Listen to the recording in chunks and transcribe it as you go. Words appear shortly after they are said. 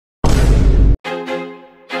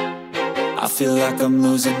I feel like I'm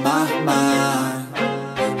losing my mind.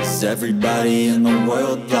 Is everybody in the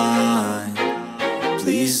world blind?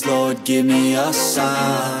 Please, Lord, give me a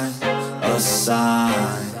sign, a sign.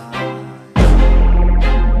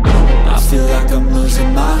 I feel like I'm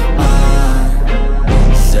losing my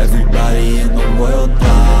mind. Is everybody in the world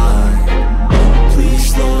blind?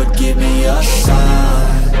 Please, Lord, give me a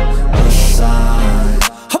sign, a sign.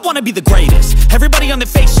 I wanna be the greatest. Everybody on the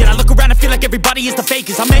fake shit. I look around and feel like everybody is the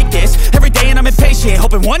fakest. I make this every day and I'm impatient,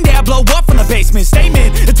 hoping one day I blow up from the basement.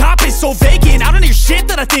 Statement, the top is so vacant. I don't hear shit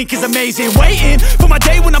that I think is amazing. Waiting for my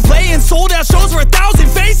day when I'm playing sold out shows for 1,000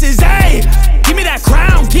 faces. Hey, give me that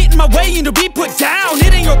crown, get in my way and to be put down.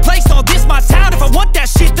 It ain't your place, all this my town. If I want that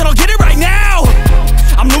shit, then I'll get it right now.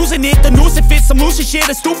 I'm losing it, the noose it fits. I'm losing shit,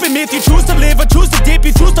 a stupid myth. You choose to live or choose to dip.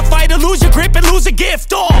 You choose to fight or lose your grip and lose a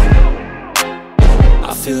gift.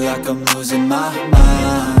 I feel like I'm losing my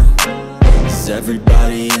mind. Is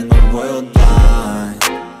everybody in the world blind?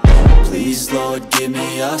 Please, Lord, give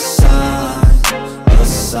me a sign, a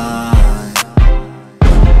sign.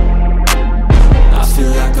 I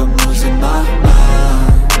feel like I'm losing my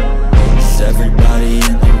mind. Is everybody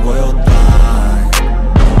in the world blind?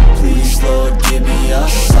 Please, Lord, give me a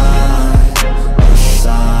sign, a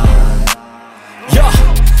sign. Yeah.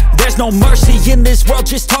 There's no mercy in this world,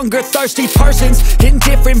 just hunger-thirsty persons in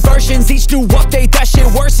different versions. Each new update, that shit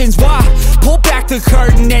worsens. Why? Pull back the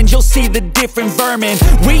curtain and you'll see the different vermin.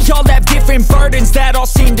 We all have different burdens that all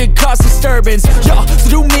seem to cause disturbance. Yo,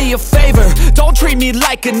 do me a favor, don't treat me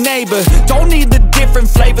like a neighbor. Don't need the different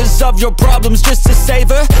flavors of your problems just to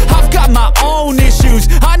savor. I've got my own issues,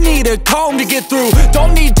 I need a comb to get through.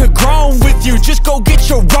 Don't need to groan with you, just go get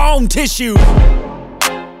your own tissue.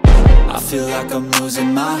 I feel like I'm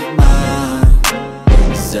losing my mind.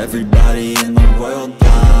 Is everybody in the world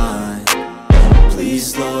blind?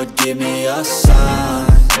 Please, Lord, give me a sign,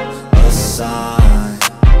 a sign.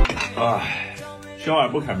 哎，小二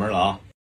不开门了啊。